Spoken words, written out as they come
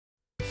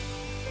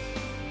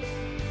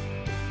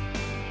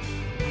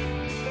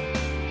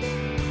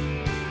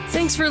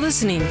Thanks for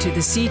listening to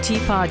the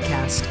CT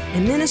Podcast, a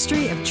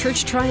ministry of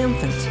Church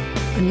Triumphant.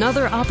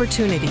 Another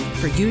opportunity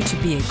for you to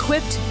be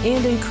equipped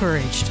and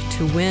encouraged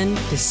to win,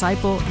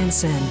 disciple, and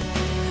send.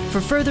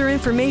 For further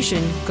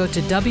information, go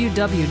to www.churcht.org.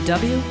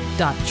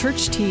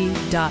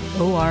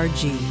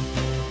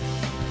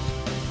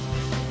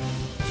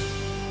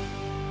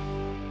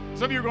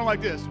 Some of you are going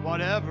like this,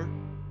 whatever.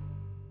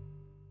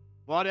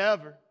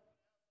 Whatever.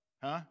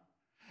 Huh?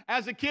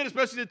 As a kid,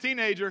 especially as a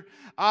teenager,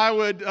 I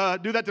would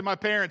do that to my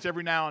parents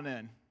every now and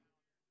then.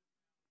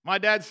 My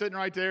dad's sitting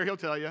right there. He'll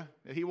tell you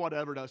that he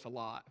whatevered us a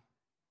lot.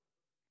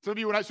 Some of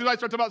you, as soon as I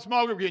start talking about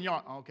small group again, you're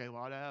like, okay,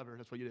 whatever.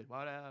 That's what you did,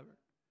 whatever.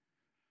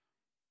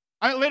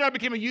 Later, I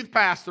became a youth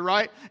pastor,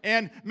 right?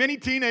 And many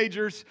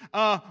teenagers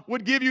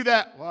would give you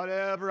that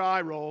whatever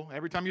eye roll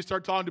every time you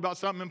start talking about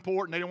something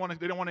important. They don't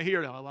want to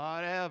hear it. Oh,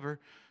 whatever.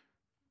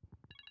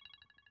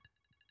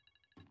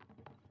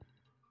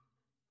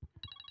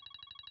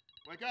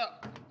 Wake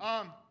up.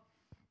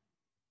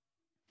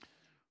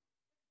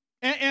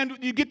 And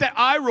you get that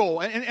eye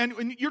roll,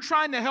 and you're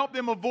trying to help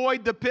them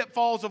avoid the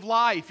pitfalls of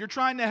life. You're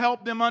trying to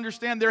help them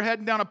understand they're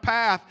heading down a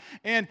path.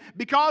 And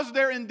because of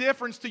their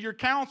indifference to your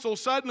counsel,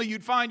 suddenly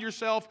you'd find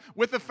yourself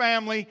with a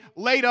family,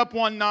 laid up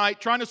one night,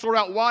 trying to sort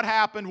out what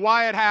happened,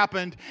 why it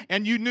happened,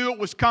 and you knew it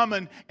was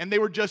coming, and they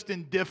were just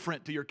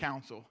indifferent to your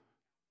counsel.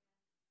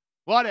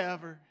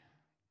 Whatever.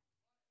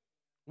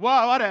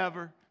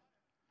 Whatever.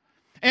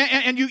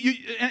 And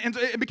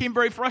it became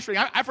very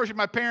frustrating. I frustrated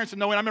my parents, and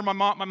knowing, I remember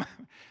my mom.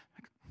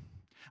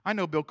 I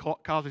know Bill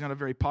Cosby's not a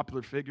very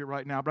popular figure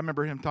right now, but I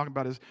remember him talking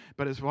about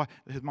his wife.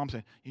 His mom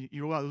saying,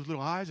 "You roll out those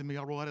little eyes, and me,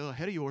 I'll roll out a little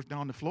head of yours down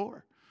on the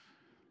floor."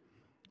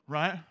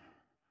 Right?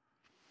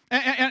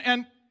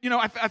 And you know,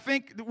 I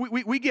think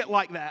we get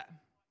like that,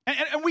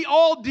 and we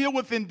all deal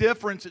with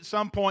indifference at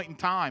some point in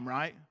time,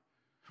 right?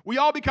 We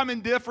all become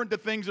indifferent to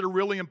things that are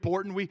really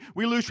important. We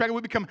lose track.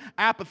 We become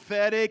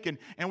apathetic, and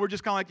we're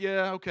just kind of like,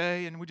 yeah,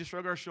 okay, and we just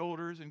shrug our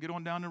shoulders and get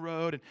on down the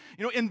road. And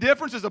you know,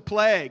 indifference is a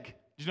plague. Did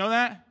you know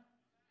that?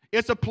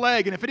 It's a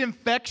plague, and if it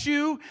infects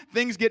you,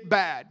 things get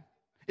bad.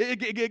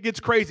 It gets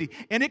crazy,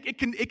 and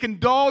it can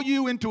dull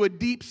you into a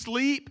deep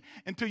sleep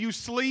until you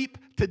sleep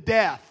to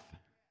death.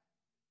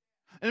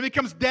 And it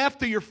becomes death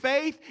to your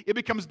faith. It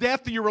becomes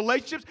death to your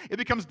relationships. It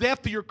becomes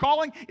death to your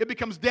calling. It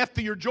becomes death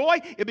to your joy.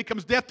 It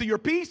becomes death to your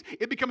peace.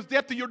 It becomes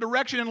death to your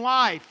direction in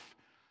life.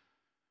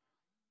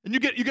 And you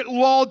get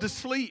lulled to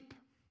sleep.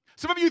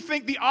 Some of you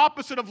think the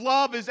opposite of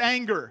love is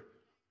anger,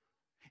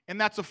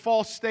 and that's a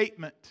false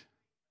statement.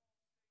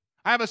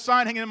 I have a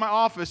sign hanging in my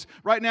office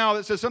right now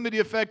that says something to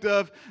the effect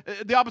of,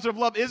 the opposite of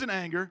love isn't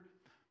anger,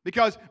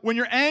 because when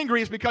you're angry,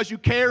 it's because you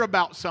care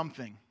about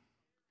something.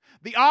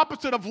 The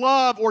opposite of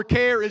love or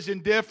care is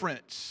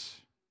indifference.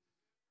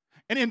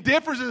 And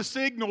indifference is a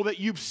signal that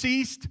you've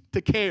ceased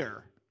to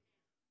care.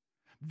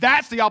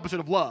 That's the opposite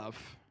of love.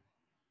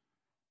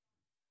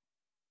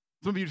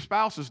 Some of you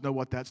spouses know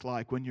what that's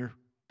like when your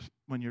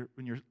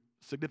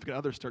significant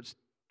other starts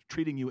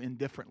treating you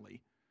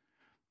indifferently.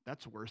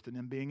 That's worse than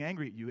them being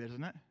angry at you,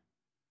 isn't it?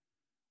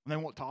 When they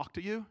won't talk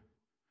to you, when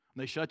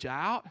they shut you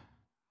out.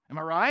 Am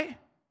I right?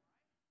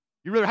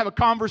 You'd rather have a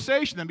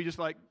conversation than be just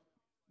like,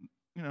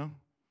 you know,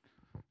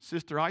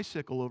 Sister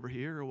Icicle over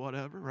here or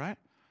whatever, right?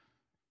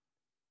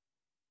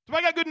 So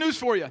I got good news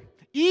for you.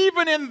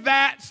 Even in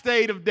that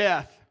state of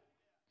death,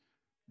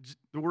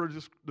 the words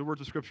of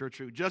Scripture are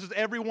true. Just as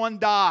everyone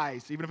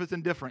dies, even if it's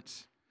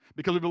indifference,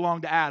 because we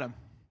belong to Adam,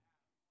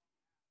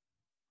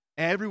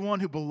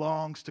 everyone who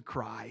belongs to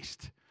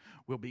Christ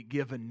will be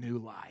given new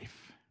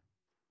life.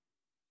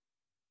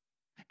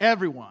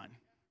 Everyone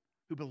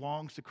who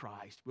belongs to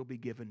Christ will be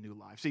given new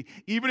life. See,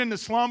 even in the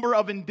slumber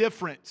of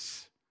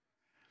indifference,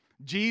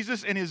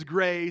 Jesus and His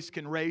grace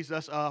can raise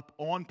us up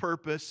on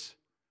purpose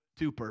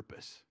to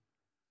purpose.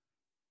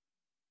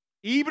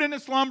 Even in the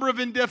slumber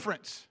of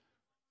indifference.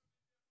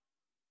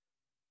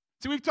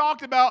 See, we've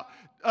talked about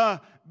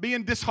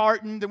being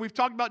disheartened, and we've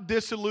talked about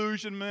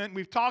disillusionment,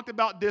 we've talked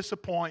about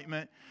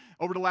disappointment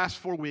over the last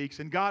 4 weeks.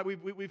 And God,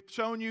 we've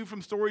shown you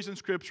from stories in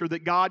Scripture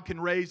that God can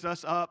raise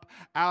us up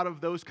out of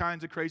those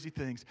kinds of crazy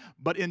things.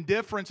 But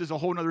indifference is a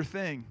whole other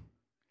thing.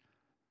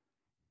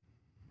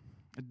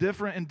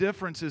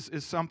 Indifference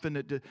is something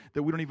that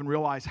we don't even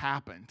realize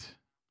happened.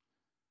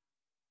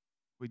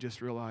 We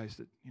just realize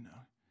that, you know,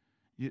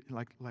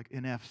 like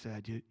NF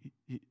said,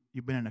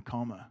 you've been in a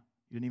coma.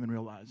 You didn't even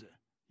realize it.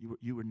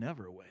 You were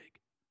never awake.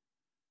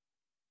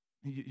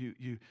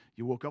 You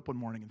woke up one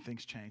morning and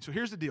things changed. So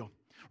here's the deal.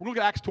 We're going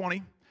to look at Acts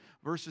 20,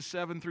 verses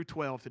 7 through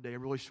 12 today, a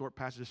really short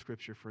passage of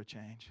Scripture for a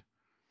change,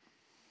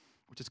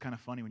 which is kind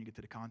of funny when you get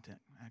to the content,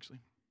 actually.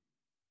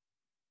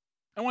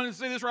 I wanted to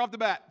say this right off the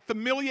bat.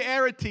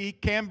 Familiarity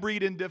can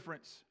breed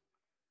indifference.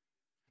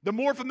 The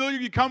more familiar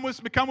you become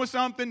with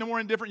something, the more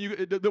indifferent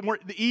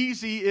the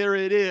easier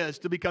it is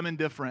to become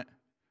indifferent.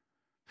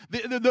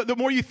 The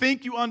more you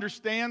think you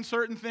understand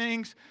certain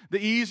things, the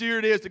easier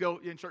it is to go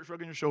and start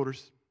shrugging your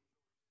shoulders.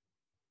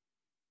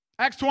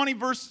 Acts 20,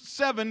 verse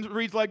 7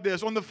 reads like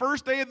this. On the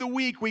first day of the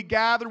week, we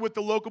gathered with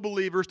the local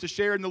believers to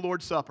share in the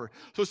Lord's Supper.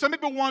 So some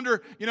people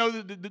wonder,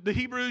 the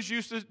Hebrews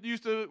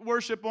used to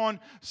worship on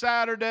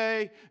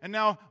Saturday, and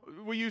now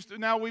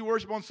we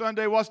worship on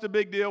Sunday. What's the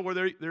big deal? Well,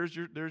 there's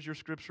your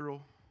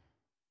scriptural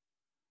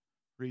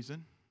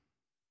reason.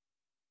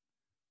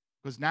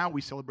 Because now we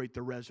celebrate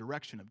the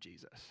resurrection of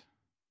Jesus.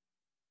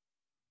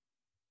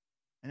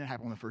 And it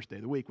happened on the first day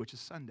of the week, which is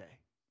Sunday.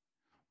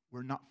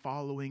 We're not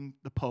following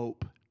the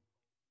Pope.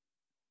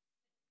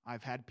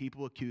 I've had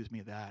people accuse me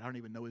of that. I don't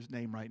even know his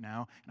name right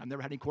now, and I've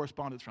never had any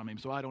correspondence from him,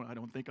 so I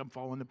don't think I'm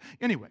following them.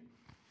 Anyway,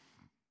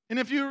 and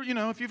if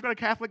you've got a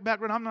Catholic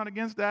background, I'm not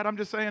against that. I'm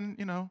just saying,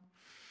 you know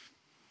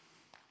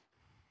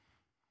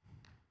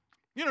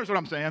what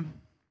I'm saying.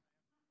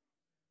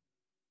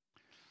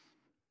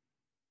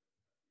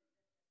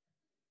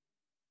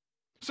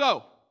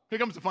 So, here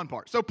comes the fun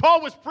part. So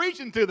Paul was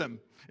preaching to them,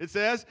 it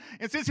says,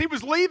 and since he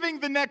was leaving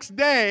the next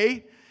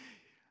day,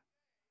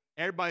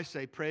 everybody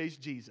say, praise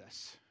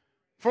Jesus.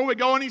 Before we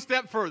go any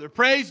step further,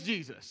 praise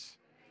Jesus.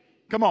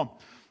 Come on.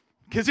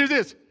 Because here's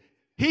this.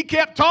 He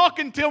kept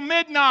talking till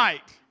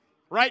midnight.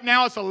 Right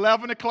now it's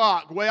 11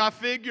 o'clock. The way I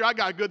figure, I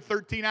got a good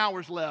 13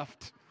 hours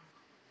left.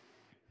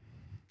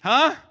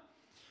 Huh?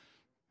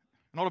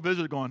 And all the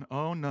visitors are going,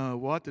 oh no,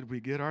 what did we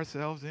get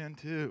ourselves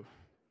into?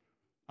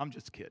 I'm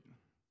just kidding.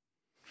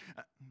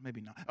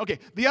 Maybe not. Okay,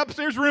 the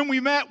upstairs room we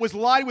met was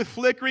lighted with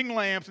flickering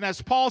lamps, and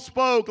as Paul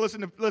spoke,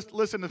 listen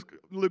to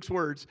Luke's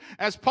words.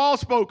 As Paul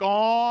spoke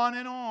on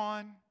and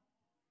on,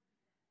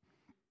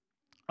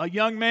 a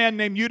young man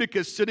named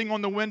Eutychus sitting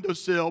on the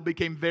windowsill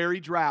became very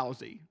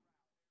drowsy.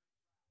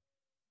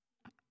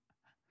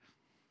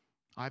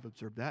 I've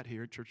observed that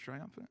here at Church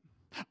Triumphant.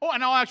 Oh,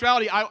 in all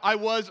actuality, I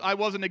was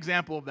an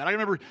example of that. I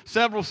remember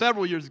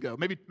several years ago,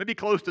 maybe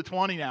close to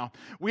 20 now.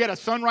 We had a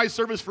sunrise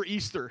service for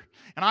Easter,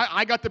 and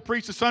I got to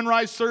preach the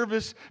sunrise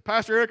service.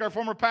 Pastor Eric, our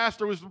former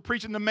pastor, was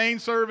preaching the main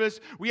service.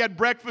 We had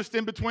breakfast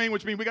in between,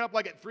 which means we got up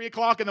like at 3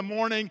 o'clock in the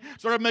morning,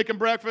 started making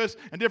breakfast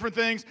and different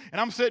things,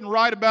 and I'm sitting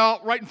right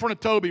in front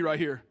of Toby right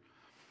here.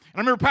 And I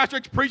remember Pastor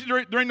Eric preaching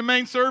during the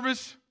main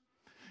service.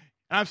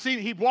 And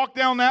he walked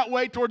down that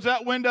way towards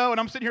that window, and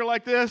I'm sitting here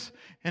like this,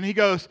 and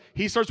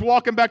he starts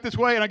walking back this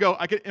way, and I go,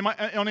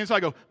 on the inside, I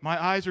go, my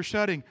eyes are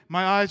shutting,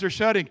 my eyes are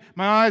shutting,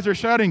 my eyes are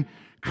shutting.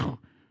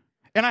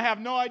 And I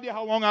have no idea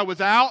how long I was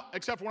out,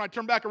 except for when I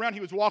turned back around, he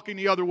was walking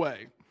the other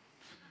way.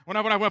 When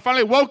I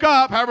finally woke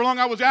up, however long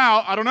I was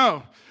out, I don't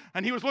know.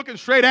 And he was looking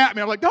straight at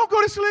me. I'm like, don't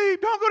go to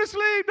sleep, don't go to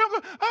sleep,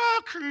 don't go.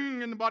 Oh,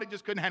 and the body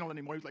just couldn't handle it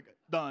anymore. He was like,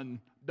 done.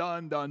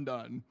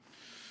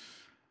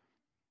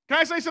 Can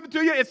I say something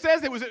to you? It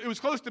says it was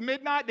close to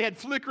midnight. They had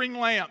flickering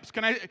lamps.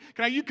 Can I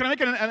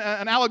make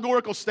an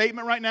allegorical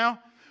statement right now?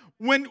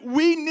 When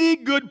we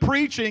need good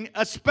preaching,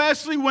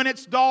 especially when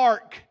it's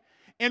dark,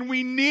 and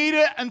we need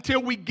it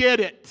until we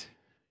get it.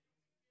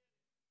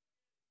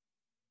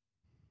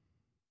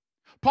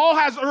 Paul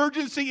has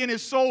urgency in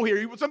his soul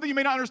here. Something you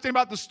may not understand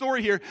about the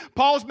story here.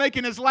 Paul's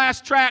making his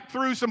last track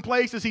through some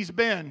places he's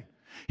been.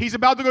 He's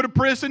about to go to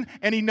prison,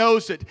 and he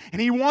knows it.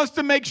 And he wants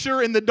to make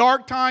sure in the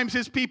dark times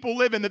his people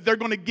live in that they're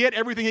going to get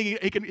everything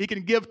he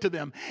can give to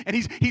them. And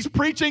he's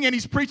preaching and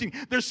he's preaching.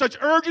 There's such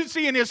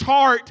urgency in his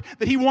heart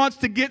that he wants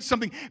to get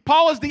something.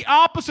 Paul is the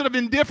opposite of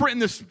indifferent in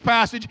this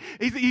passage.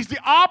 He's the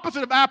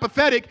opposite of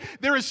apathetic.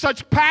 There is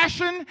such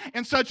passion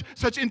and such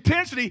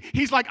intensity.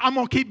 He's like, I'm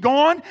going to keep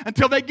going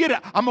until they get it.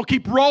 I'm going to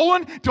keep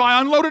rolling until I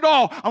unload it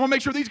all. I'm going to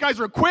make sure these guys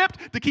are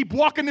equipped to keep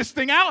walking this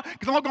thing out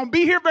because I'm not going to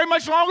be here very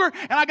much longer.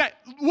 And I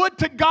would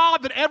to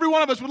God that every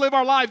one of us would live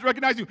our lives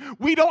recognizing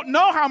we don't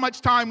know how much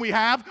time we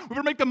have. We're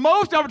going to make the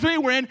most opportunity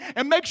we're in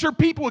and make sure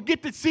people will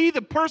get to see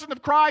the person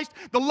of Christ,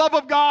 the love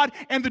of God,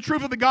 and the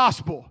truth of the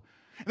gospel.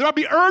 And there will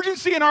be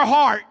urgency in our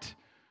heart.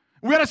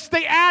 We got to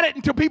stay at it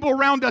until people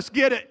around us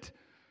get it.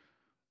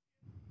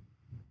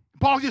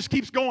 Paul just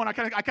keeps going. I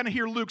kind of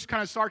hear Luke's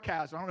kind of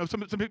sarcasm. I don't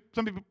know.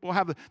 Some people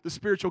have the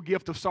spiritual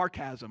gift of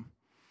sarcasm.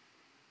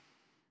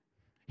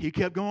 He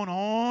kept going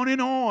on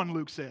and on,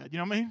 Luke said. You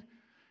know what I mean?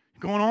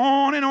 Going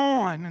on and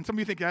on. And some of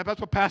you think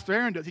that's what Pastor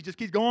Aaron does. He just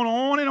keeps going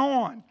on and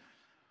on.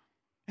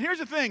 And here's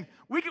the thing.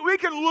 We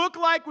can look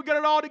like we got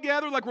it all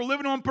together, like we're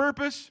living on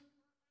purpose.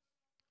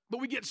 But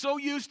we get so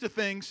used to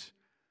things.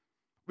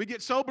 We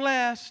get so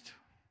blessed,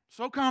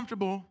 so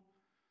comfortable,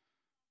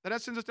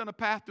 that sends us down a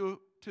path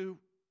to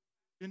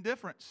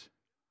indifference.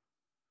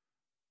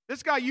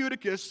 This guy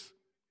Eutychus,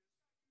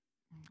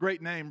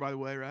 great name, by the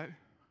way, right?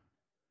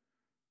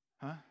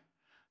 Huh?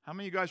 How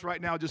many of you guys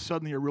right now just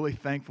suddenly are really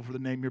thankful for the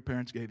name your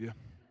parents gave you?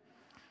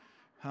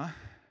 Huh?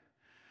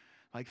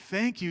 Like,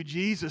 thank you,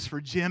 Jesus,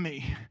 for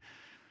Jimmy.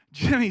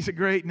 Jimmy's a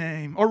great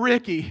name. Or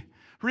Ricky.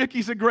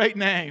 Ricky's a great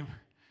name.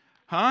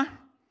 Huh?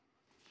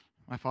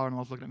 My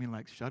father-in-law's looking at me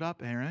like, shut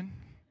up, Aaron.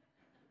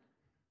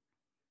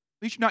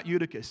 At least you're not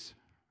Eutychus.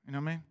 You know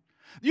what I mean?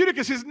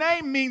 Eutychus, his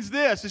name means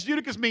this. His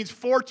Eutychus means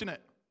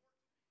fortunate.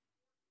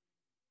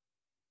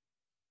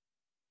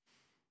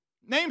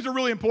 Names are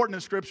really important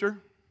in Scripture.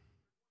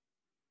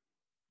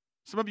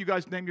 Some of you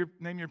guys name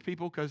your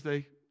people because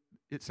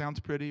it sounds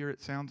pretty or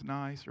it sounds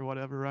nice or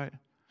whatever, right?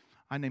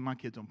 I name my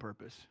kids on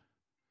purpose.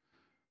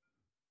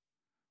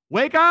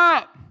 Wake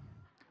up!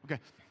 Okay.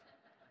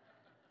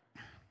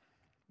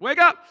 Wake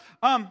up!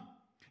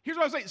 Here's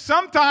what I was saying.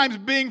 Sometimes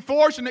being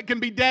fortunate can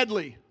be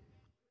deadly.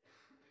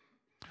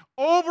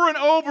 Over and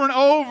over and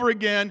over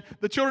again,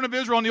 the children of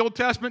Israel in the Old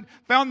Testament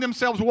found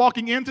themselves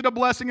walking into the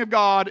blessing of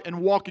God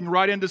and walking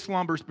right into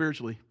slumber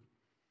spiritually.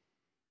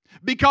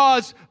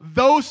 Because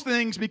those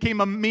things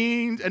became a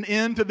means, an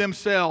end to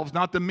themselves,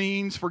 not the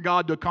means for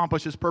God to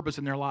accomplish His purpose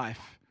in their life.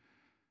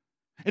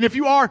 And if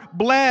you are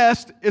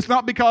blessed, it's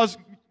not because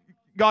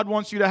God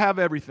wants you to have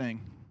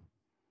everything.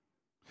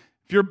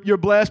 If you're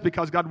blessed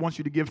because God wants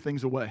you to give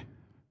things away.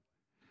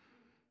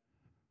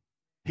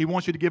 He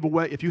wants you to give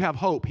away. If you have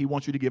hope, He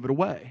wants you to give it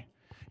away.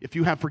 If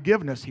you have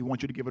forgiveness, He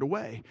wants you to give it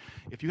away.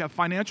 If you have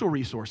financial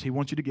resource, He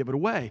wants you to give it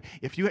away.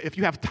 If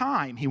you have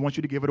time, He wants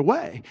you to give it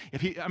away.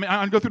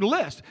 I'll go through the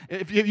list.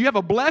 If you have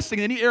a blessing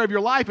in any area of your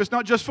life, it's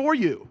not just for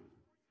you.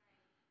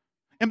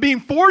 And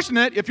being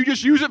fortunate, if you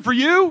just use it for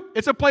you,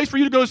 it's a place for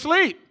you to go to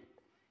sleep.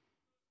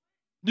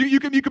 You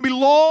can be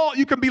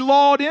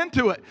lulled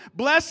into it.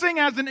 Blessing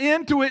as an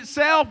end to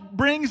itself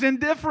brings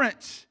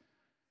indifference.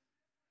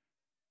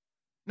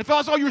 And if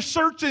that's all you're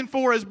searching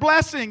for is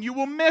blessing, you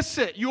will miss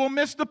it. You will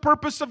miss the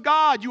purpose of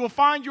God. You will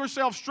find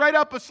yourself straight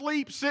up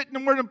asleep,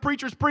 sitting where the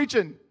preacher's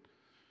preaching.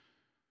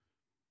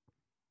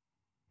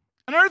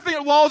 Another thing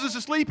that lulls us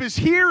to sleep is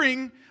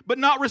hearing but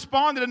not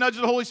responding to the nudge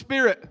of the Holy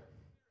Spirit.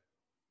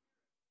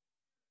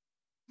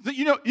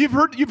 You know, you've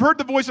heard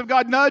the voice of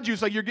God nudge you,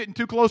 so you're getting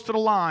too close to the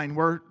line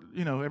where,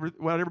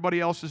 what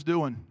everybody else is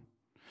doing.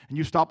 And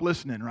you stop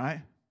listening,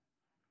 right?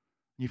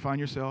 You find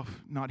yourself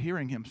not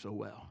hearing Him so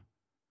well.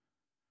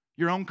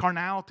 Your own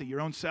carnality,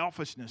 your own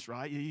selfishness,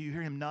 right? You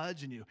hear Him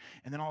nudging you,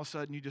 and then all of a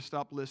sudden you just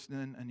stop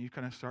listening and you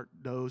kind of start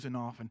dozing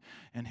off,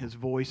 and His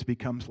voice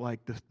becomes like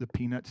the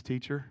Peanuts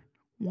teacher.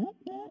 And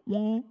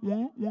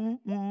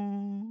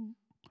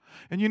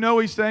you know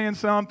He's saying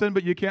something,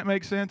 but you can't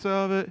make sense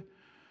of it.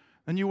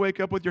 And you wake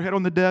up with your head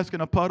on the desk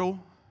in a puddle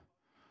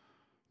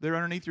there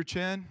underneath your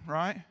chin,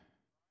 right?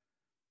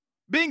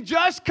 Being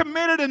just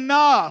committed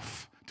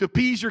enough to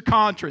appease your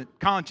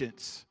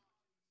conscience.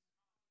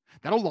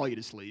 That'll lull you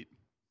to sleep.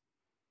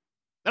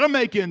 That'll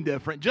make you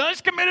indifferent.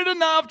 Just committed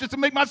enough just to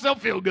make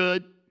myself feel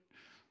good.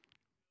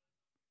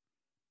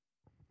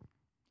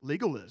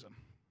 Legalism.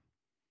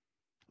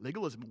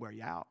 Legalism will wear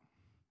you out.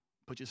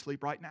 Put you to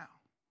sleep right now.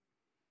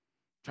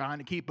 Trying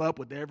to keep up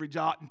with every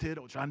jot and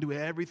tittle. Trying to do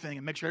everything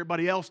and make sure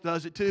everybody else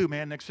does it too,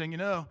 man. Next thing you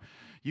know,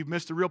 you've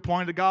missed the real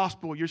point of the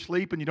gospel. You're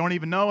sleeping. You don't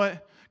even know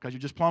it because you're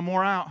just plumb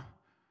wore out.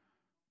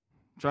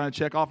 Trying to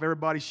check off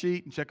everybody's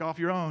sheet and check off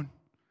your own.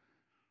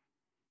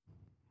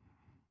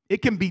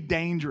 It can be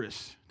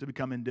dangerous to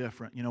become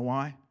indifferent. You know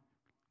why?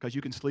 Because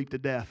you can sleep to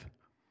death.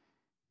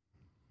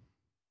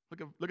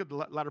 Look at the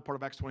latter part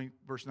of Acts 20,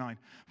 verse 9.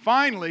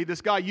 Finally,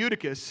 this guy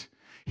Eutychus,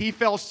 he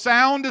fell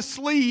sound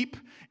asleep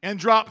and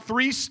dropped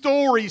 3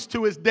 stories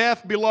to his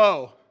death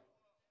below.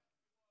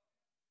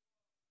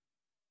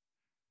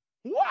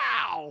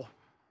 Wow!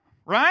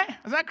 Right?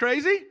 Is that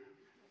crazy?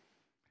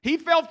 He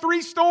fell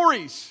 3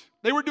 stories.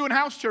 They were doing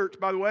house church,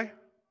 by the way.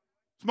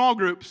 Small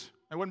groups.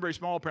 It wasn't very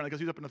small, apparently, because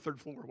he was up on the 3rd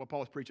floor while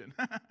Paul was preaching.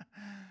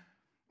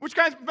 Which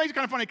makes it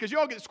kind of funny, because you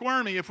all get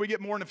squirmy if we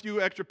get more than a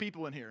few extra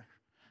people in here.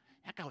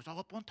 That guy was all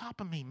up on top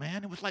of me,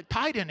 man. It was like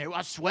tight in there. I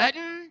was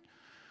sweating.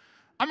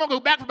 I'm going to go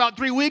back for about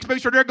 3 weeks, make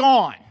sure they're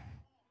gone.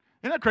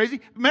 Isn't that crazy?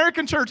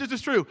 American church, this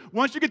is true.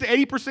 Once you get to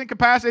 80%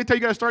 capacity, they tell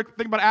you got to start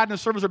thinking about adding a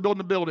service or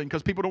building a building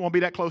because people don't want to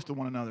be that close to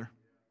one another.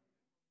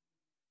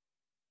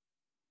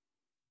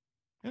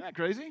 Isn't that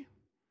crazy?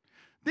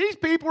 These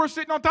people are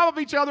sitting on top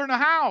of each other in a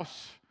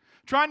house,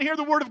 trying to hear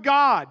the Word of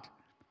God.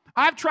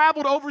 I've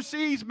traveled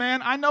overseas,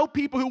 man. I know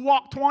people who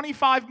walk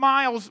 25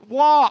 miles,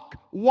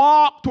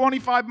 walk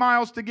 25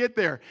 miles to get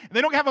there. And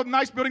they don't have a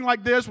nice building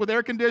like this with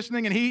air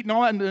conditioning and heat and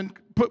all that and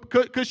put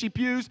cushy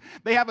pews.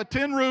 They have a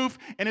tin roof,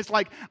 and it's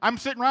like I'm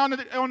sitting around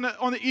on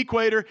the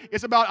equator.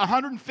 It's about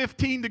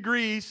 115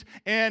 degrees,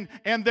 and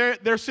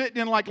they're sitting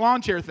in like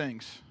lawn chair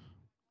things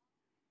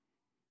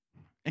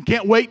and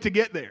can't wait to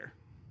get there.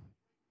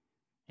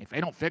 If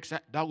they don't fix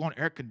that doggone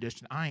air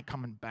conditioning, I ain't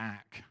coming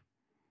back.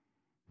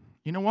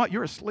 You know what?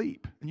 You're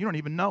asleep, and you don't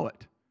even know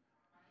it.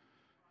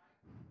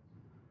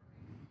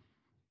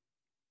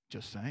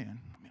 Just saying.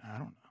 I mean, I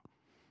don't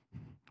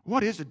know.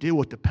 What is the deal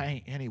with the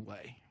paint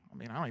anyway? I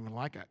mean, I don't even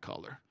like that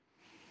color.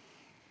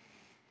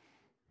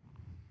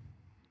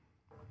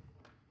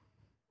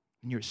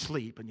 And you're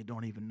asleep, and you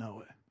don't even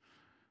know it.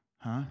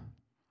 Huh?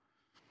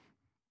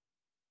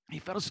 He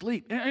fell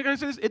asleep. And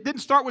it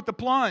didn't start with the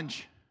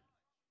plunge.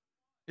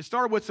 It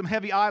started with some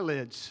heavy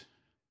eyelids.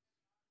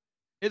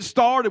 It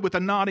started with a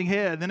nodding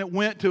head, then it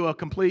went to a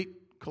complete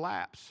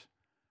collapse.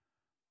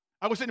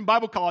 I was sitting in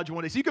Bible college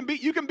one day. So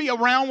you can be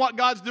around what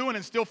God's doing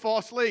and still fall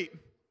asleep.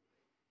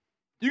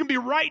 You can be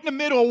right in the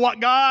middle of what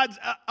God's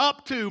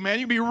up to, man.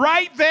 You can be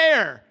right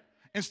there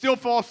and still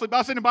fall asleep. I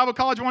was sitting in Bible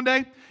college one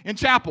day in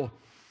chapel,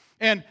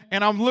 And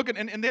I'm looking,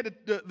 and they had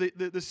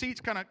the seats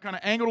kind of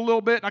angled a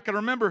little bit. And I can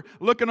remember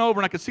looking over,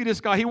 and I could see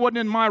this guy. He wasn't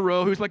in my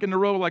row. He was like in the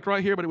row like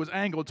right here, but it was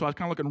angled, so I was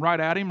kind of looking right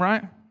at him,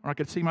 right? Or I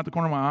could see him out the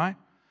corner of my eye.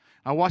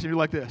 I watched him do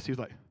like this. He was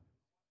like,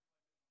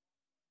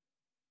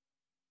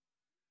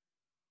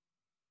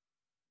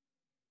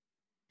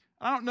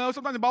 I don't know.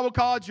 Sometimes in Bible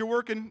college, you're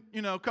working,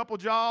 a couple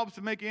jobs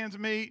to make ends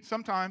meet.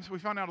 Sometimes we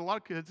found out a lot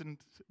of kids in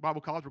Bible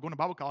college were going to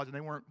Bible college, and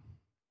they weren't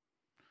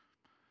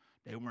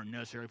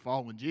necessarily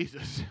following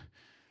Jesus.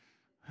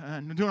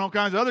 And doing all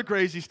kinds of other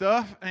crazy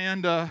stuff.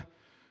 And I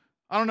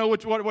don't know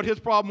what his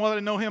problem was. I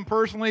didn't know him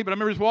personally, but I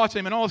remember just watching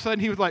him, and all of a sudden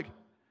he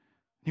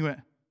went,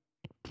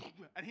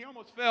 and he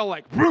almost fell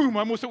like, boom. We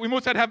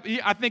almost had to have,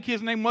 I think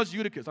his name was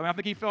Eutychus. I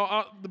think he fell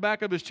out the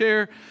back of his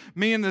chair.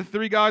 Me and the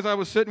three guys I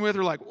was sitting with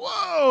were like,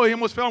 whoa. He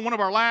almost fell on one of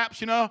our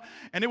laps,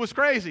 and it was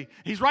crazy.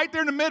 He's right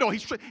there in the middle.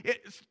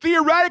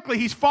 Theoretically,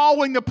 he's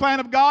following the plan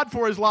of God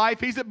for his life.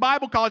 He's at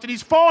Bible college, and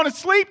he's falling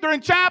asleep during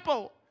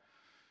chapel.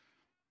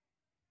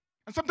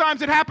 And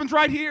sometimes it happens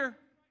right here.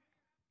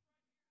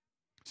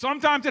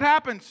 Sometimes it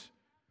happens.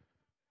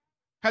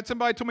 Had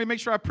somebody told me to make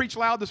sure I preach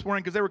loud this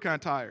morning because they were kind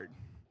of tired.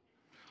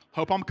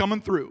 Hope I'm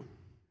coming through.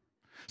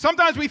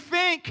 Sometimes we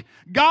think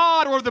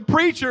God or the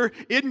preacher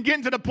isn't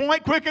getting to the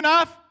point quick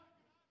enough.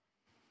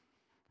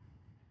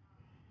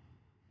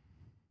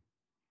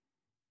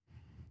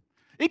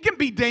 It can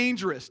be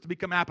dangerous to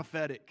become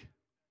apathetic.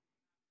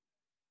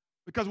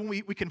 Because when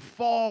we can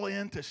fall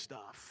into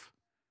stuff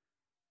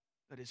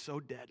that is so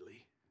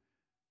deadly.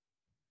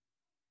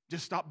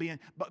 Just stop being,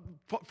 but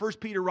 1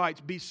 Peter writes,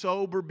 be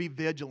sober, be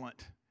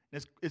vigilant.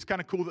 It's kind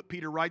of cool that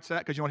Peter writes that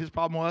because you know what his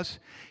problem was?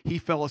 He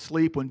fell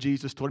asleep when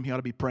Jesus told him he ought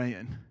to be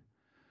praying.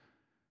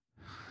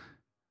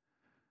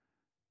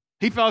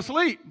 He fell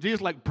asleep. Jesus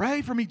was like,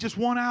 pray for me just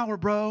 1 hour,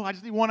 bro. I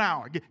just need 1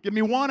 hour. Give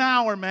me 1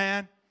 hour,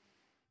 man.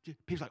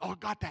 Peter's like, oh,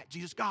 got that.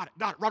 Jesus got it.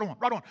 Right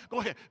on. Go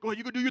ahead.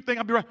 You go do your thing.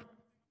 I'll be right.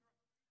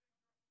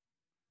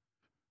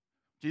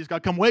 Jesus got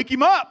to come wake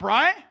him up,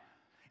 right?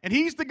 And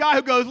he's the guy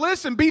who goes,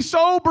 listen, be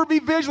sober, be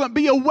vigilant,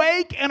 be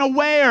awake and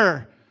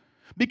aware.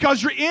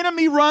 Because your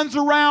enemy runs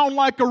around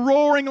like a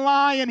roaring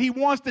lion. He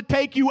wants to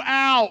take you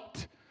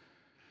out.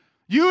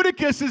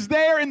 Eutychus is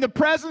there in the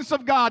presence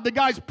of God. The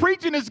guy's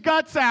preaching his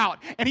guts out,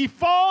 and he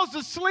falls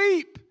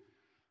asleep.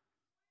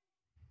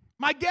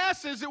 My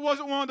guess is it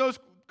wasn't one of those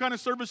kind of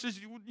services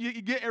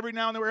you get every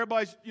now and then where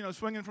everybody's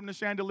swinging from the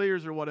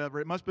chandeliers or whatever.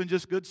 It must have been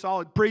just good,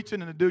 solid preaching,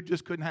 and the dude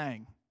just couldn't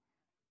hang.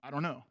 I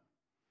don't know.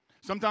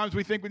 Sometimes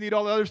we think we need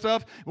all the other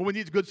stuff. Well, we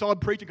need good, solid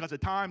preaching because the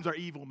times are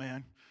evil,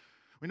 man.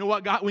 We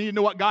need to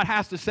know what God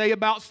has to say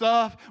about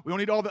stuff. We don't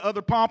need all the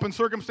other pomp and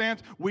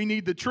circumstance. We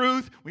need the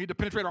truth. We need to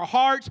penetrate our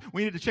hearts.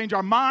 We need to change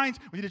our minds.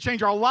 We need to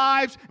change our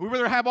lives. We'd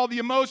rather have all the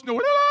emotional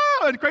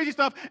and crazy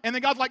stuff. And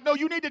then God's like, no,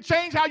 you need to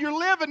change how you're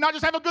living, not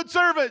just have a good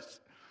service.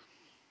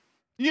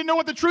 You need to know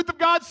what the truth of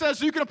God says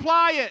so you can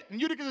apply it. And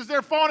Eutychus is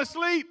there falling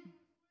asleep.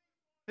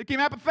 He became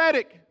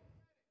apathetic.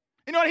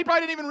 You know what? He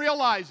probably didn't even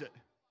realize it.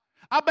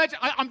 I bet you,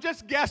 I'm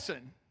just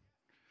guessing.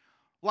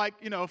 Like,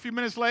 a few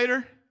minutes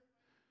later,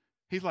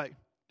 he's like,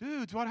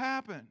 dudes, what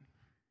happened?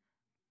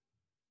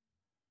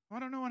 I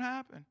don't know what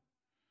happened.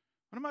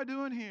 What am I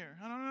doing here?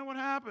 I don't know what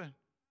happened.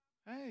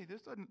 Hey,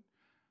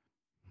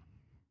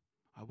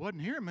 I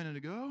wasn't here a minute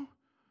ago.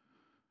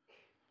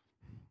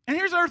 And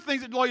here's other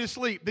things that lull you to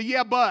sleep. The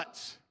yeah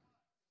buts.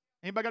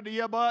 Anybody got the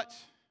yeah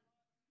buts?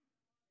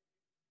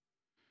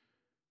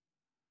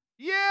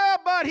 Yeah,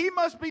 but he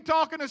must be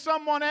talking to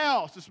someone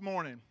else this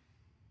morning.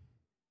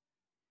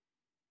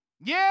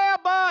 Yeah,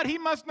 but he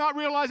must not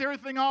realize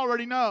everything I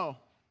already know.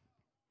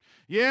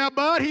 Yeah,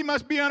 but he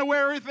must be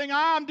unaware of everything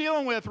I'm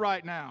dealing with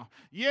right now.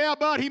 Yeah,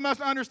 but he must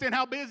understand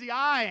how busy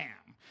I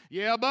am.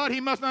 Yeah, but he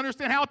must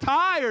understand how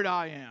tired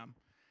I am.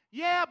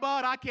 Yeah,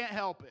 but I can't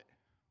help it.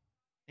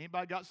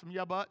 Anybody got some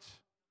yeah buts?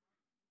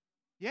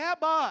 Yeah,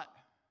 but.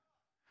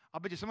 I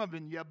bet you some of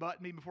them been yeah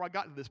butting me before I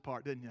got to this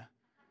part, didn't you?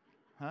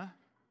 Huh?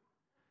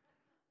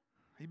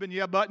 You been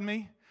yeah butting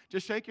me?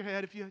 Just shake your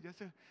head if you.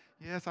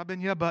 Yes, I've been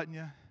yeah butting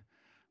you.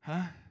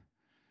 Huh?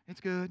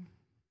 It's good.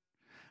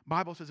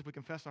 Bible says if we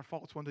confess our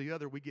faults one to the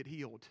other, we get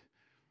healed.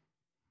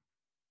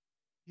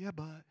 Yeah,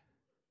 but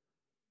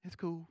it's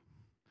cool.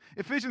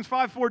 Ephesians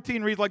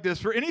 5:14 reads like this: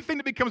 for anything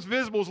that becomes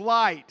visible is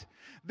light.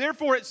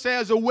 Therefore it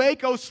says,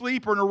 awake, O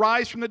sleeper, and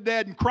arise from the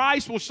dead, and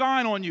Christ will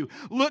shine on you.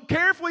 Look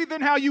carefully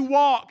then how you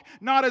walk,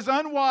 not as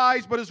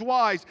unwise, but as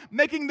wise,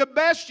 making the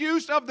best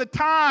use of the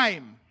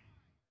time.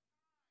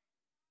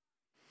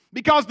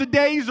 Because the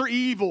days are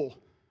evil.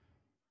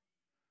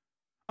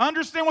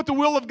 Understand what the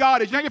will of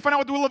God is. You know how you find out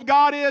what the will of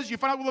God is? You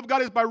find out what the will of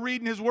God is by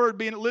reading His Word,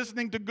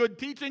 listening to good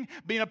teaching,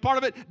 being a part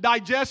of it,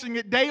 digesting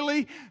it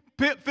daily.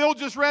 Phil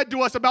just read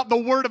to us about the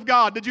Word of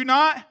God. Did you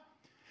not?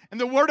 And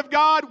the Word of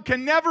God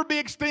can never be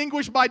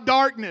extinguished by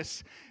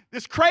darkness.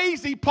 This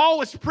crazy,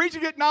 Paul is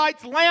preaching at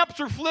night, lamps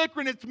are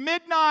flickering, it's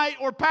midnight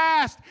or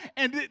past,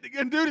 and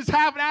dude is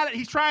having at it.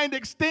 He's trying to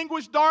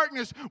extinguish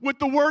darkness with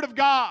the Word of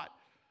God.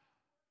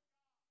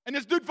 And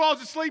this dude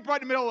falls asleep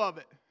right in the middle of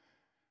it.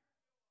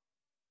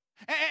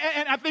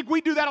 And I think we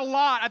do that a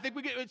lot. I think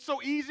it's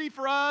so easy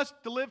for us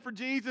to live for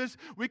Jesus.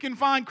 We can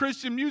find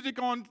Christian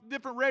music on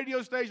different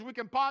radio stations. We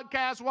can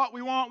podcast what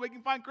we want. We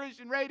can find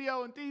Christian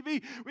radio and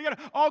TV. We got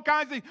all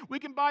kinds of things. We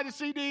can buy the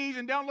CDs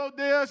and download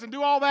this and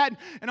do all that.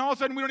 And all of a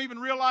sudden we don't even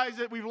realize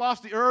that we've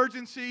lost the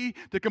urgency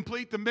to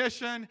complete the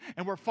mission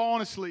and we're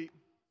falling asleep.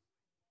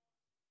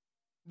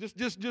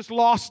 Just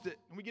lost it.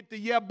 And we get the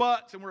yeah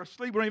buts and we're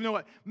asleep. We don't even know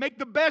it. Make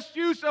the best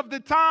use of the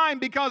time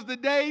because the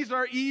days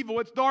are evil.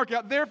 It's dark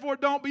out. Therefore,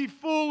 don't be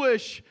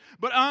foolish,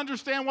 but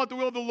understand what the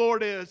will of the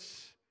Lord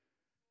is.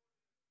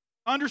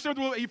 Understand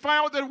what the will. You find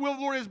out what the will of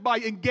the Lord is by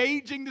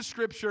engaging the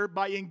Scripture,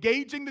 by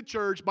engaging the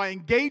church, by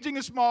engaging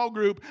a small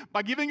group,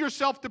 by giving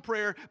yourself to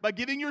prayer, by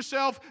giving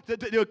yourself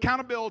to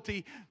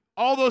accountability.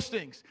 All those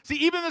things. See,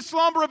 even the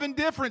slumber of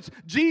indifference,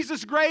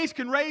 Jesus' grace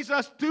can raise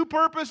us to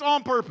purpose,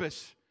 on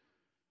purpose.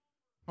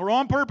 Or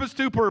on purpose,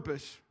 to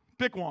purpose.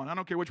 Pick one. I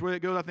don't care which way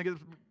it goes. I think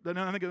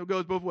it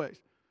goes both ways.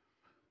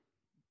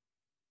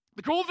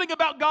 The cool thing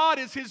about God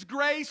is His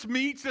grace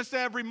meets us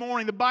every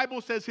morning. The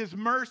Bible says His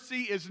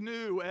mercy is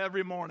new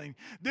every morning.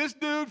 This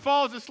dude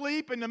falls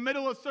asleep in the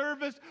middle of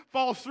service,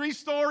 falls 3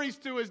 stories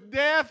to his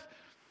death,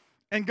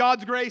 and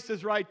God's grace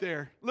is right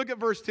there. Look at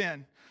verse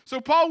 10. So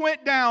Paul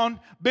went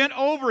down, bent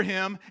over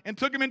him, and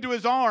took him into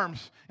his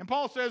arms. And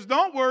Paul says,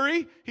 don't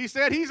worry. He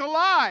said, he's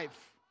alive.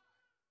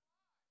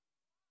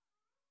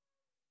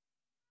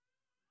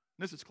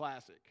 This is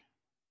classic.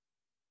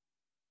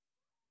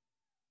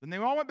 Then they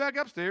all went back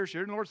upstairs,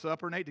 shared the Lord's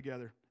Supper, and ate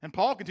together. And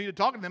Paul continued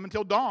talking to them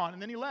until dawn,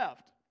 and then he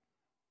left.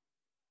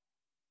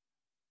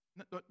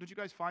 Don't you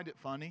guys find it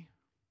funny?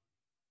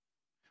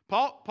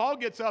 Paul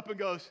gets up and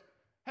goes,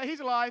 hey,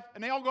 he's alive.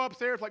 And they all go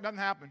upstairs like nothing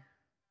happened.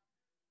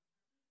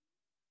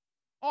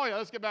 Oh, yeah,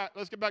 let's get back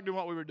to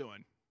what we were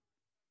doing.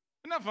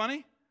 Isn't that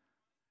funny?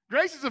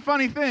 Grace is a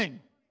funny thing.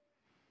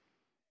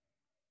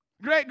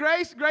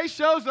 Grace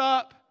shows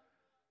up.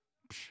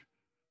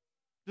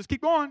 Just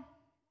keep going.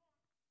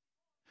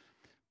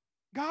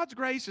 God's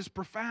grace is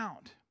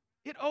profound.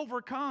 It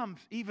overcomes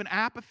even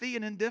apathy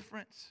and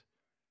indifference.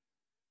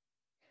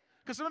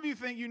 Because some of you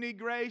think you need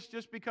grace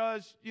just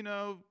because,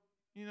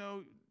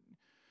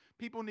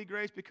 people need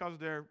grace because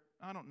they're,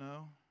 I don't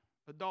know,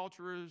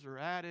 adulterers or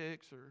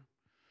addicts or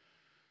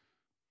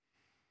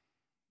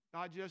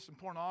digest some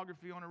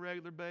pornography on a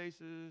regular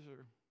basis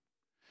or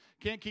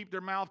can't keep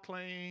their mouth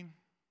clean,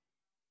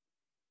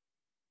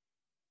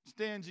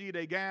 stingy,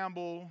 they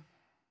gamble.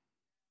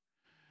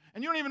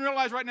 And you don't even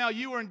realize right now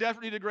you are in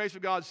desperate need of the grace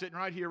of God sitting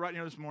right here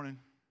this morning.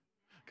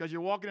 Because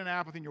you're walking in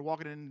apathy and you're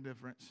walking in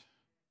indifference.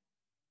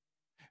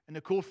 And the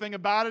cool thing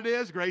about it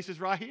is grace is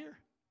right here.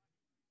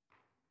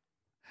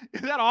 Is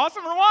that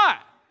awesome or what?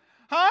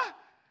 Huh?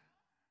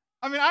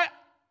 I mean,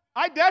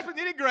 I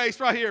desperately needed grace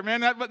right here,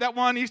 man, that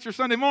one Easter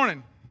Sunday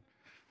morning.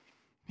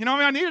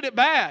 I needed it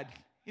bad.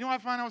 You know what I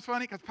find out was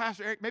funny? Because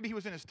Pastor Eric, maybe he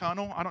was in his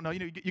tunnel. I don't know.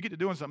 You get to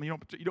doing something.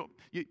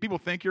 People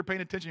think you're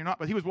paying attention. You're not.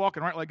 But he was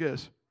walking right like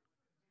this.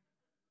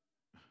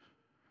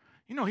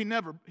 He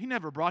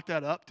never brought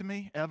that up to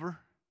me, ever.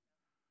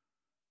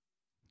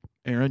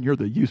 Aaron, you're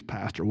the youth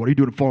pastor. What are you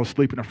doing to fall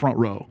asleep in the front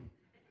row?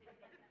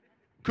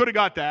 Could have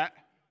got that.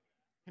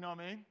 You know what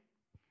I mean?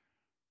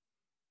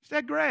 It's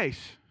that grace,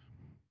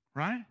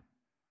 right?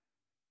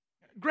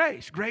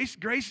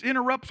 Grace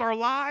interrupts our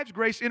lives.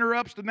 Grace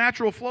interrupts the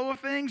natural flow of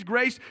things.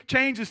 Grace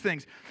changes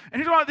things.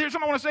 And here's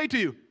something I want to say to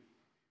you.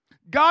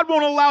 God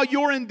won't allow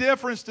your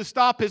indifference to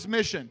stop His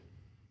mission.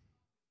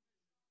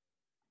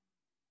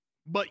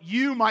 But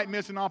you might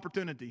miss an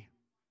opportunity.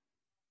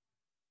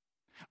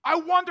 I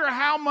wonder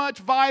how much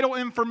vital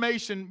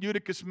information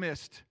Eutychus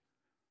missed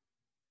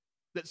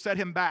that set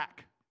him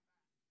back.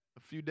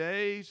 A few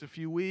days, a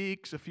few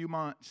weeks, a few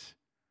months.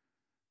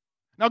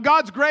 Now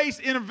God's grace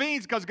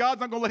intervenes because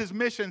God's not going to let His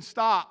mission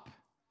stop.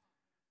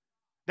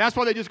 That's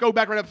why they just go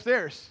back right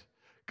upstairs.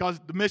 Because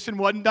the mission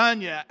wasn't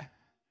done yet.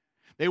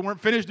 They weren't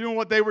finished doing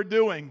what they were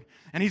doing.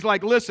 And He's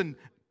like, listen,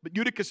 but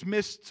Eutychus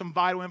missed some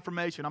vital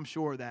information, I'm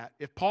sure of that.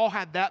 If Paul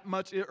had that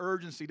much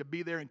urgency to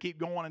be there and keep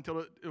going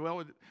until,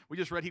 we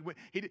just read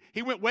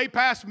he went way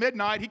past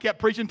midnight. He kept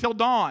preaching until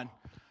dawn,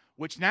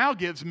 which now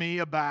gives me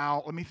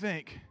about, let me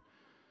think.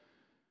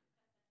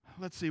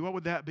 Let's see, what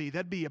would that be?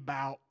 That'd be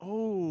about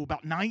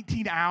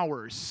 19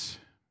 hours.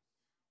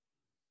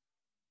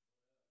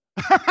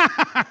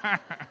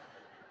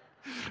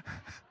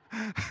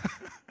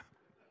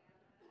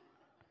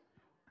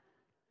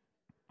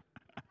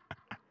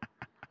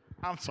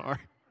 I'm sorry.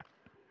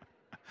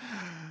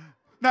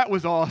 That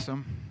was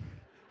awesome.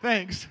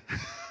 Thanks.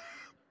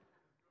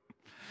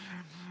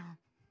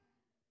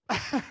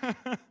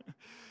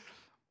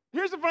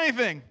 Here's the funny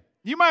thing.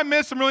 You might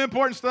miss some really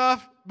important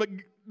stuff, but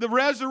the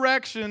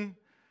resurrection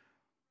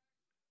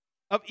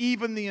of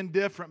even the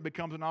indifferent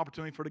becomes an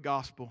opportunity for the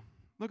gospel.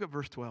 Look at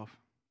verse 12.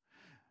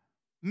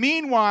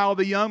 Meanwhile,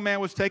 the young man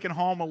was taken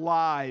home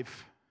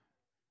alive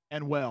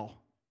and well,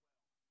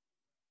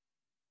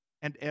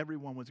 and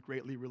everyone was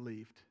greatly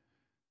relieved.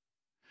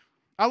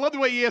 I love the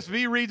way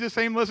ESV reads this.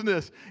 Listen to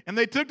this. And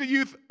they took the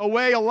youth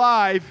away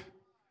alive,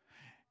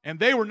 and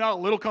they were not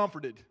a little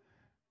comforted.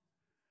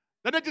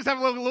 Doesn't it just have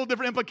a little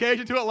different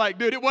implication to it? Like,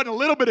 dude, it wasn't a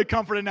little bit of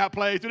comfort in that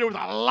place. Dude, it was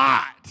a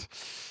lot.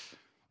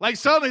 Like,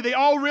 suddenly they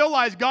all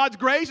realize God's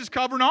grace is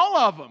covering all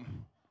of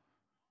them.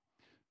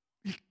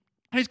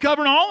 He's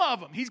covering all of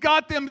them. He's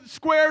got them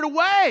squared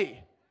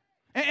away.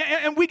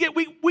 And we get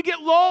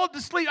lulled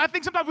to sleep. I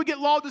think sometimes we get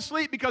lulled to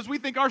sleep because we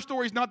think our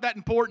story's not that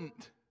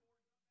important.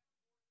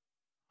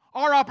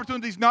 Our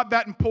opportunity's not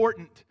that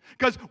important.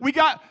 Because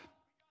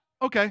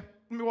okay, let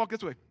me walk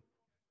this way.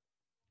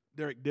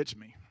 Derek ditched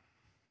me.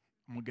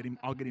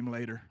 I'll get him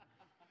later.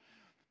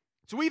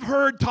 So we've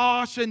heard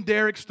Tosh and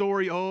Derek's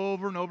story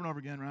over and over and over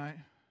again, right?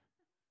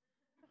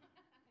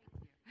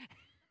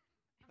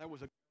 That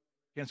was a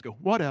chance to go,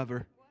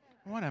 whatever.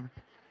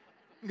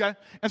 Okay?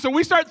 And so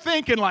we start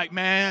thinking like,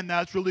 man,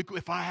 that's really cool.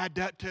 If I had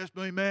that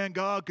testimony, man,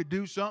 God could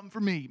do something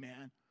for me,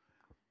 man.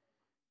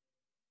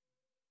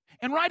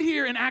 And right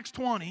here in Acts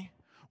 20,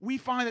 we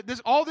find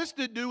that all this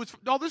dude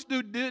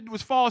did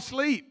was fall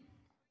asleep.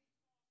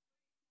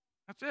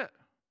 That's it.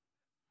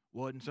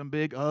 Wasn't some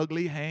big,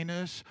 ugly,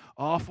 heinous,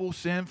 awful,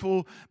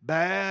 sinful,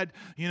 bad,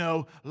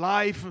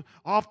 life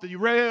off the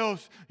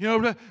rails.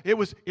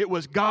 It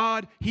was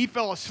God. He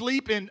fell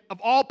asleep in, of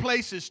all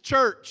places,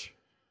 church.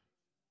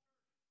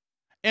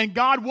 And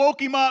God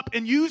woke him up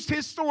and used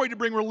his story to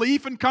bring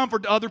relief and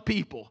comfort to other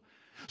people.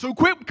 So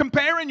quit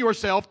comparing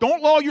yourself.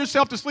 Don't lull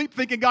yourself to sleep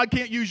thinking God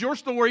can't use your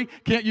story,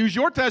 can't use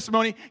your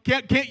testimony,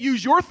 can't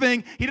use your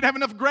thing. He didn't have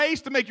enough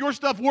grace to make your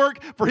stuff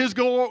work for his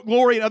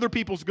glory and other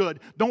people's good.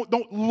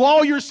 Don't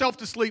lull yourself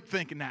to sleep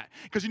thinking that.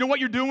 Because you know what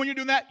you're doing when you're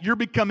doing that? You're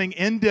becoming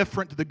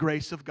indifferent to the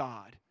grace of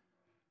God.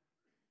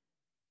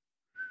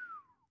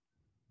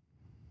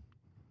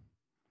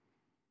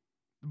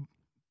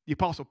 The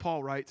Apostle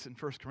Paul writes in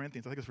 1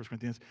 Corinthians, I think it's 1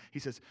 Corinthians, he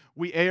says,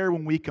 we err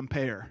when we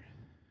compare.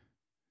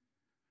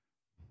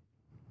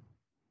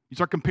 You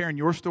start comparing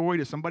your story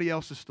to somebody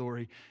else's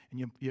story,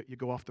 and you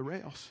go off the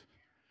rails.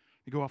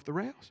 You go off the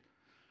rails.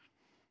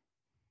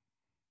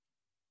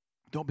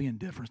 Don't be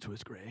indifferent to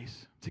his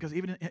grace. Because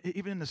even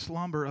in the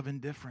slumber of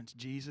indifference,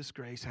 Jesus'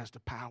 grace has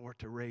the power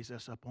to raise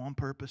us up on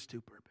purpose,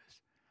 to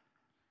purpose.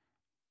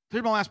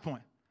 Here's my last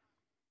point.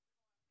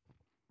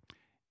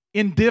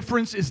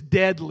 Indifference is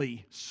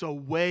deadly, so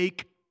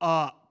wake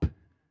up.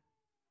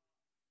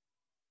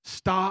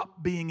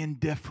 Stop being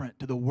indifferent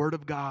to the Word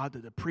of God, to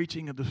the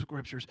preaching of the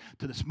Scriptures,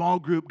 to the small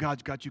group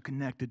God's got you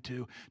connected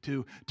to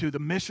the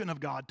mission of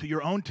God, to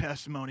your own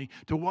testimony,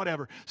 to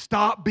whatever.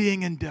 Stop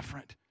being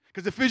indifferent.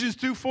 Because Ephesians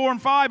 2, 4,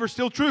 and 5 are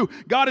still true.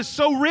 God is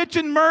so rich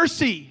in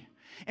mercy,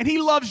 and He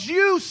loves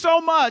you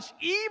so much,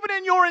 even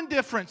in your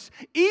indifference,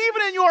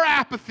 even in your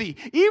apathy,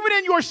 even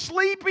in your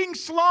sleeping,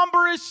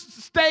 slumberous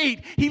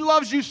state. He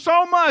loves you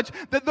so much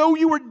that though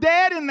you were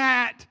dead in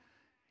that,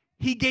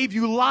 He gave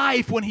you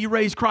life when He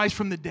raised Christ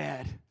from the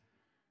dead.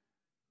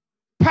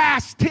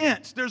 Past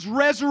tense. There's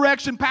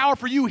resurrection power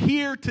for you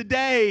here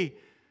today.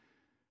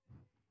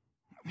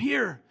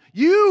 Here.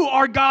 You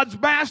are God's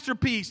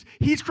masterpiece.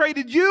 He's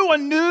created you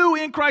anew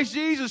in Christ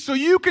Jesus so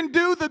you can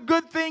do the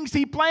good things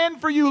He planned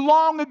for you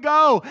long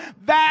ago.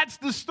 That's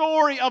the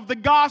story of the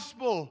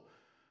gospel.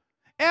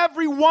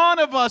 Every one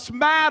of us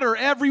matter.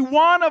 Every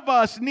one of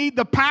us need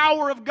the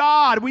power of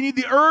God. We need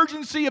the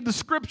urgency of the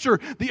Scripture,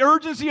 the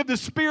urgency of the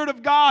Spirit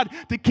of God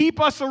to keep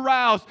us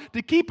aroused,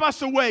 to keep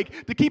us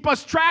awake, to keep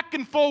us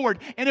tracking forward.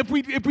 And if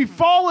we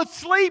fall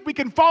asleep, we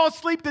can fall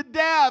asleep to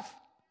death.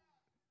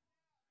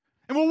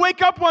 And we'll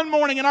wake up one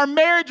morning and our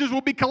marriages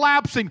will be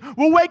collapsing.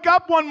 We'll wake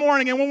up one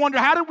morning and we'll wonder,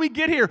 how did we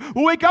get here?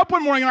 We'll wake up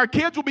one morning and our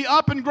kids will be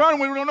up and grown and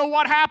we don't know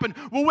what happened.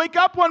 We'll wake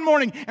up one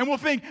morning and we'll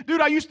think,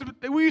 dude, we used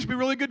to be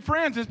really good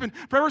friends. It's been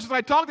forever since I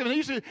talked to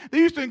them. They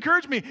used to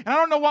encourage me and I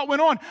don't know what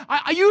went on.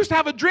 I used to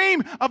have a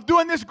dream of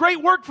doing this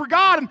great work for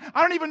God and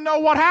I don't even know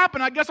what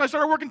happened. I guess I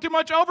started working too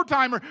much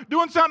overtime or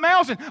doing something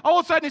else and all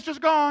of a sudden it's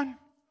just gone.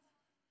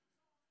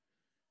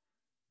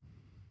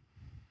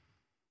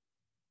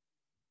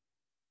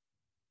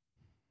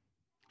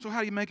 So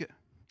how do you make it?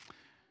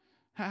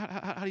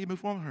 How do you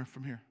move on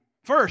from here?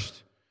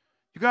 First,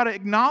 you got to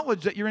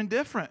acknowledge that you're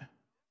indifferent.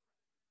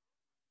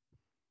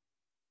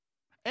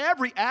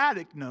 Every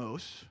addict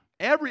knows,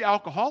 every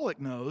alcoholic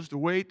knows the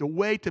way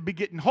to be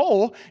getting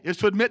whole is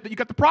to admit that you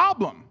got the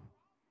problem.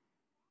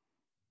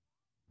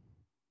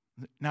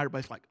 Now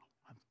everybody's like,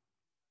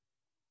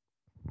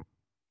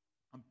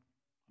 I'm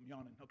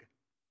yawning. Okay.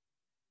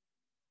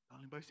 Don't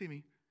anybody see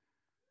me?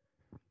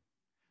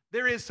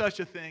 There is such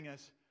a thing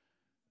as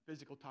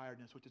physical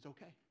tiredness, which is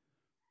okay.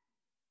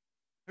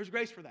 There's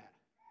grace for that.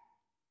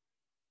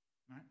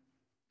 All right?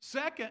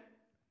 Second,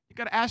 you've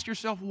got to ask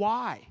yourself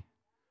why.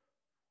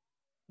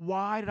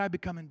 Why did I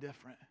become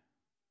indifferent?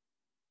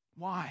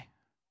 Why?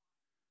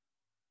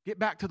 Get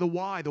back to the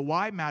why. The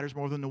why matters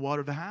more than the what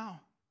or the how.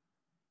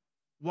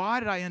 Why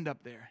did I end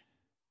up there?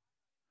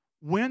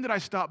 When did I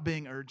stop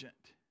being urgent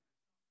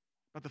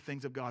about the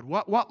things of God?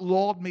 What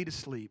lulled me to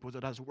sleep? Was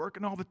it I was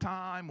working all the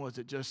time? Was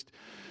it just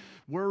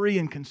worry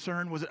and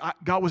concern? Was it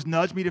God was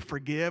nudged me to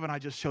forgive and I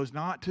just chose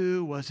not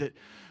to? Was it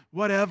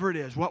whatever it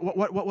is? What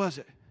was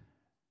it?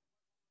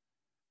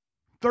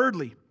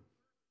 Thirdly,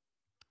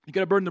 you got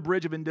to burn the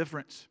bridge of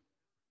indifference.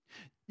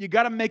 you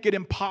got to make it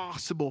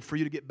impossible for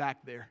you to get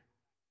back there.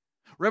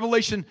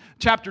 Revelation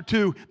chapter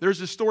 2,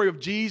 there's a story of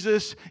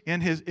Jesus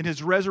in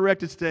his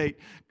resurrected state,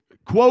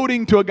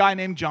 quoting to a guy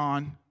named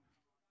John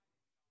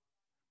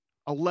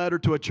a letter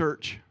to a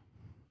church.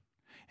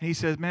 And he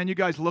says, man, you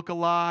guys look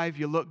alive,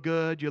 you look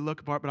good, you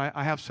look apart, but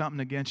I have something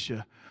against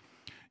you.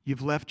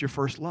 You've left your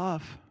first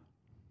love.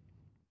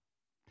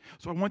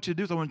 So what I want you to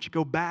do is I want you to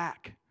go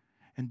back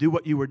and do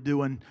what you were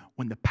doing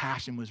when the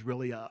passion was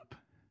really up.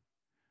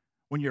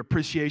 When your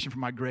appreciation for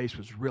my grace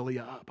was really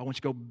up. I want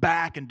you to go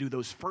back and do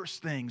those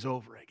first things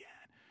over again.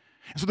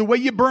 And so the way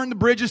you burn the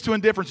bridges to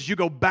indifference is you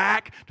go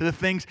back to the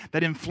things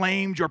that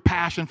inflamed your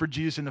passion for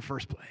Jesus in the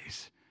first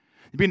place.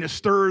 You begin to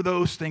stir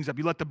those things up.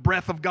 You let the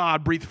breath of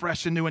God breathe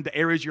fresh and new into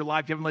areas of your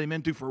life you haven't let Him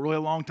into for a really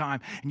long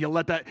time, and you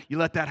let that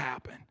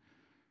happen.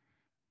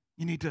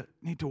 You need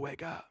to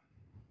wake up.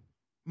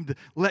 You need to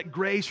let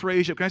grace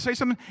raise you up. Can I say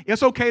something?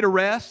 It's okay to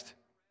rest,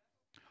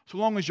 so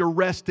long as you're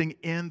resting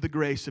in the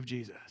grace of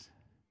Jesus.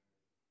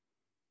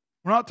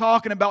 We're not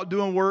talking about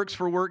doing works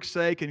for work's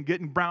sake and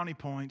getting brownie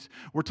points.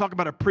 We're talking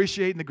about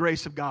appreciating the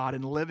grace of God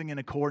and living in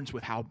accordance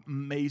with how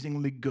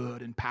amazingly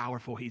good and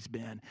powerful He's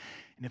been.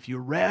 And if you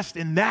rest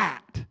in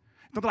that,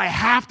 it's not that I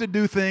have to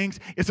do things,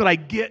 it's that I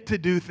get to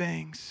do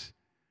things.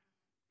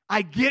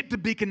 I get to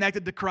be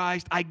connected to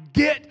Christ. I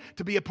get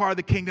to be a part of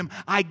the kingdom.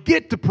 I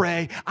get to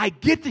pray. I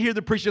get to hear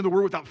the preaching of the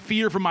word without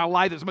fear for my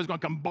life that somebody's going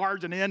to come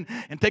barging in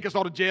and take us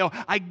all to jail.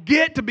 I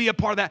get to be a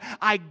part of that.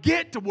 I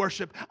get to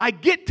worship. I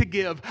get to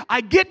give.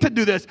 I get to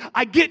do this.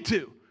 I get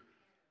to.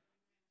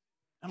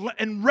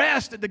 And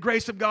rest at the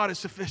grace of God is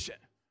sufficient.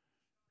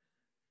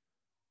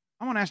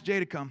 I want to ask Jay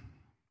to come.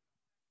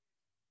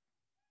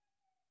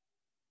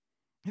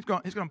 He's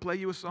going to play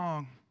you a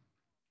song.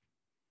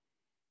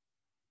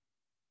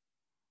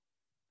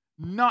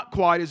 Not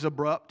quite as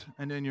abrupt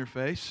and in your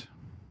face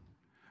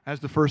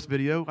as the first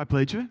video I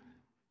played you.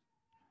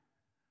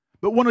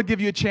 But want to give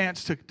you a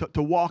chance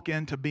to walk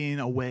into being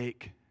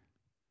awake.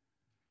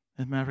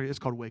 As a matter of fact, it's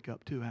called Wake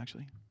Up too,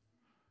 actually.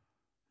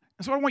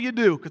 That's what I want you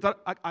to do, because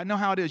I know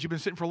how it is. You've been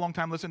sitting for a long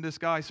time listening to this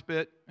guy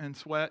spit and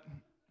sweat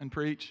and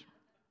preach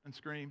and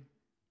scream,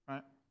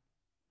 right?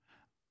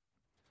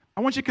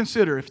 I want you to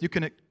consider if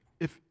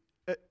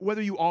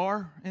whether you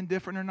are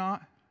indifferent or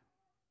not.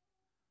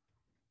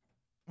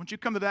 Once you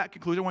come to that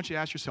conclusion, I want you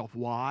to ask yourself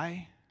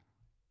why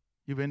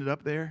you've ended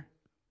up there.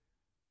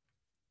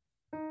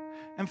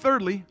 And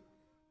thirdly,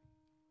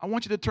 I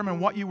want you to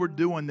determine what you were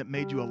doing that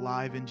made you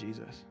alive in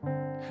Jesus.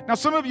 Now,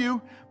 some of you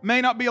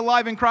may not be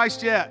alive in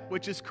Christ yet,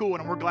 which is cool,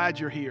 and we're glad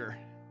you're here.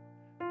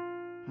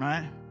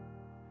 Right?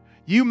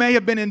 You may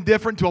have been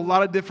indifferent to a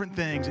lot of different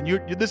things, and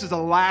this is a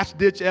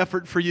last-ditch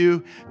effort for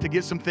you to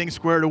get some things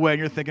squared away, and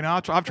you're thinking,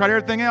 I've tried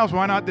everything else,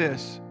 why not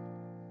this?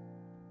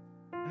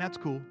 And that's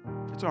cool.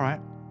 It's all right.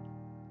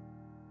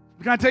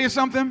 Can I tell you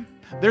something?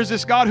 There's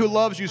this God who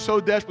loves you so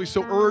desperately,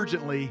 so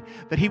urgently,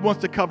 that He wants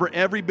to cover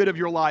every bit of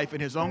your life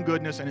in His own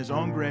goodness and His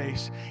own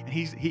grace. And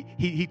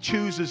He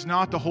chooses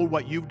not to hold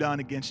what you've done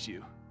against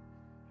you.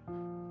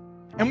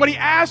 And what He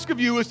asks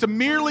of you is to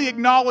merely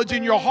acknowledge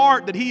in your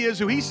heart that He is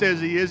who He says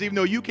He is, even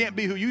though you can't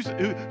be who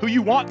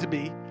you want to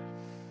be.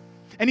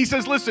 And He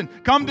says, listen,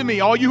 come to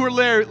me, all you who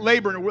are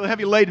laboring and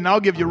heavy laden, and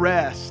I'll give you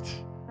rest.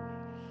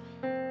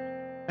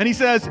 And He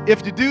says,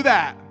 if you do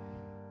that,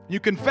 you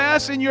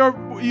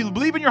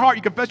believe in your heart,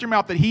 you confess in your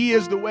mouth that He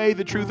is the way,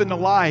 the truth, and the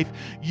life,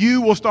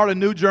 you will start a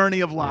new journey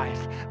of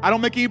life. I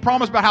don't make any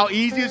promise about how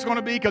easy it's going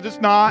to be, because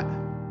it's not.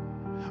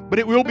 But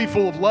it will be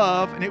full of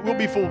love, and it will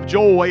be full of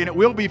joy, and it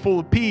will be full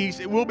of peace,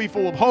 it will be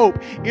full of hope,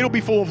 it'll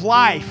be full of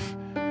life.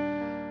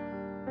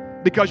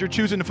 Because you're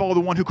choosing to follow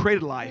the one who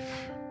created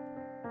life.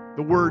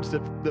 The words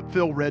that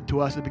Phil read to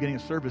us at the beginning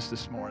of service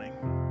this morning.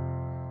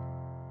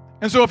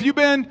 And so if you've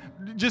been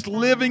just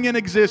living in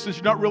existence,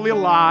 you're not really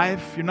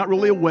alive, you're not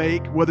really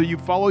awake, whether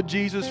you've followed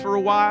Jesus for a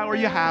while or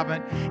you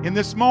haven't, in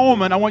this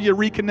moment, I want you to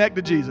reconnect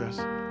to Jesus.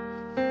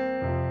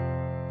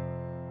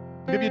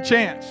 I'll give you a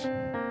chance.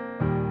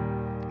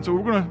 And so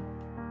we're going to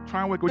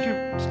try and wake. Would you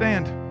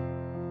stand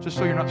just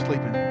so you're not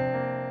sleeping?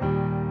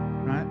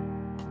 Right?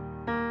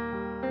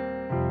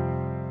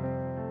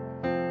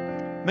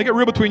 Make it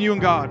real between you and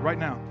God right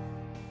now.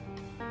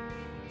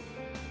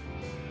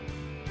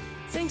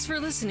 Thanks for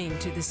listening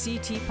to the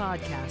CT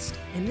Podcast,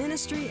 a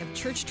ministry of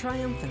Church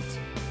Triumphant.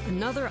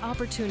 Another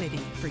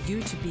opportunity for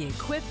you to be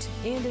equipped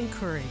and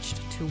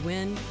encouraged to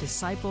win,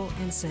 disciple,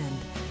 and send.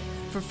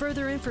 For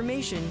further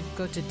information,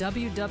 go to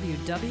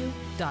www.churcht.org.